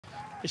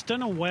It's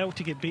done him well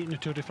to get beaten in the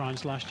Tour de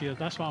France last year.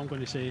 That's what I'm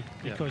going to say,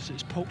 because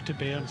it's poked the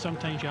bear, and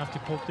sometimes you have to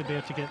poke the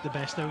bear to get the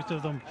best out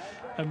of them.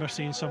 And we're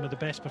seeing some of the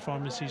best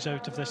performances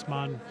out of this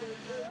man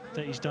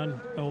that he's done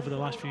over the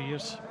last few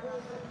years.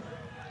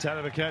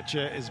 Tadej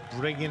Pogačar is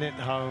bringing it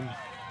home.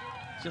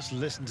 Just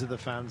listen to the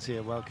fans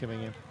here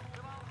welcoming him.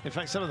 In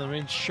fact, some of them are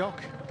in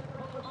shock.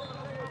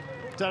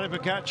 Tadej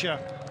Pogačar,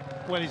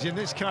 when he's in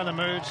this kind of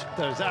mood,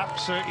 there's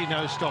absolutely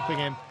no stopping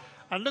him.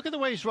 And look at the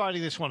way he's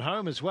riding this one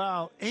home as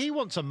well. He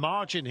wants a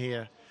margin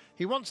here.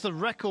 He wants the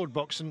record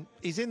box, and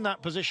he's in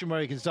that position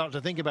where he can start to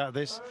think about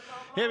this.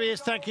 Here he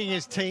is thanking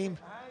his team.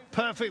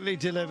 Perfectly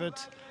delivered.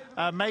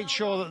 Made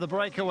sure that the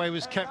breakaway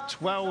was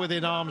kept well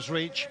within arm's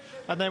reach.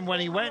 And then when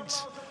he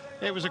went,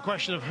 it was a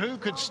question of who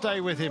could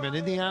stay with him. And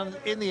in the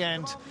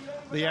end,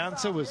 the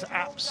answer was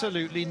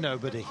absolutely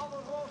nobody.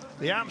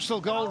 The Amstel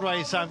Gold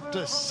Race,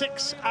 after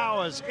 6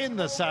 hours in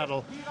the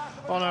saddle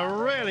on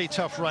a really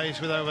tough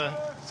race with over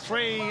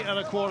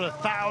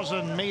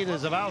 3,250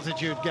 meters of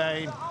altitude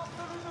gain.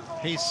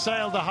 He's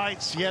sailed the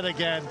heights yet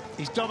again.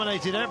 He's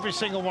dominated every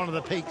single one of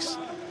the peaks.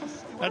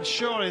 And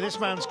surely this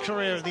man's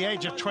career at the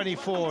age of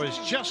 24 is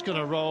just going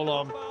to roll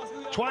on.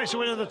 Twice a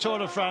winner of the Tour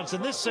de France,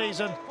 and this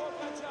season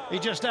he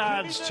just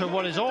adds to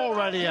what is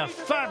already a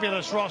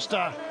fabulous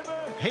roster.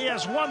 He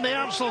has won the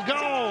Amstel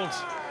Gold.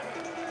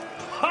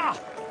 Ha!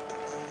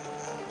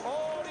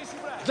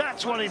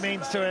 That's what he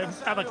means to him.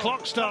 And the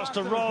clock starts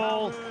to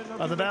roll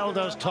and the bell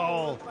does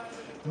toll.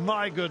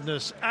 My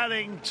goodness,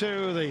 adding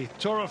to the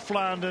Tour of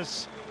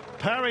Flanders,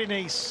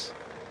 Paris-Nice,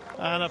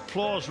 and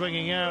applause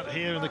ringing out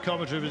here in the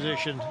commentary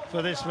position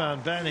for this man,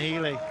 Ben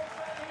Healy.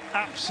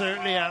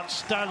 Absolutely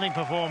outstanding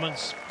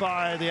performance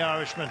by the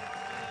Irishman.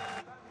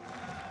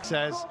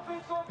 Says,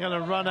 going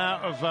to run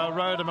out of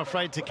road, I'm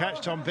afraid, to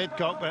catch Tom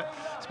Pidcock, but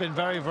it's been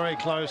very, very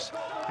close.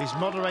 He's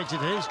moderated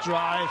his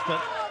drive,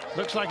 but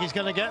looks like he's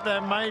going to get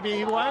there. Maybe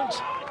he won't.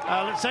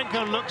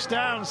 Lutsenko looks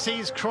down,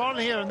 sees Kron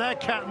here, and they're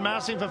cat and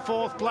mousing for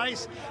 4th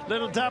place.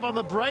 Little dab on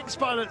the brakes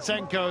by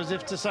Lutsenko, as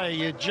if to say,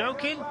 you're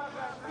joking?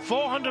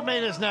 400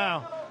 meters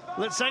now.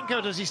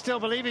 Lutsenko, does he still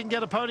believe he can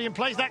get a podium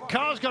place? That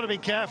car's got to be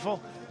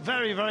careful.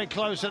 Very, very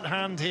close at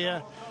hand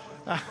here.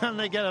 And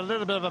they get a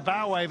little bit of a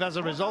bow wave as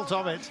a result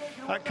of it.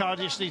 That car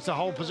just needs to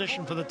hold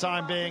position for the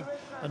time being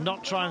and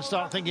not try and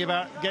start thinking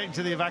about getting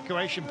to the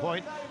evacuation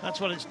point.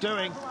 That's what it's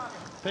doing.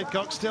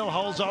 Pidcock still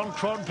holds on.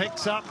 Kron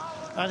picks up.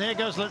 And here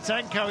goes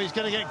Lutsenko. He's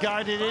going to get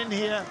guided in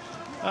here.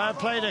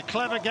 Played a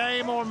clever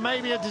game, or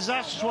maybe a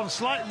disastrous one.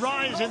 Slight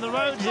rise in the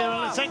road here,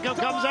 and Lutsenko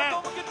comes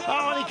out.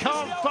 Oh, and he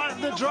can't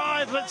find the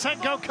drive.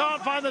 Lutsenko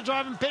can't find the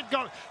drive, and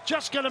Pidcock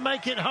just going to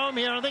make it home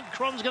here. I think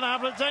Kron's going to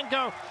have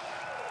Lutsenko.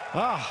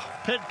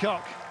 Ah,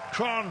 Pidcock,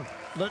 Kron,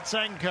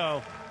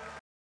 Lutsenko.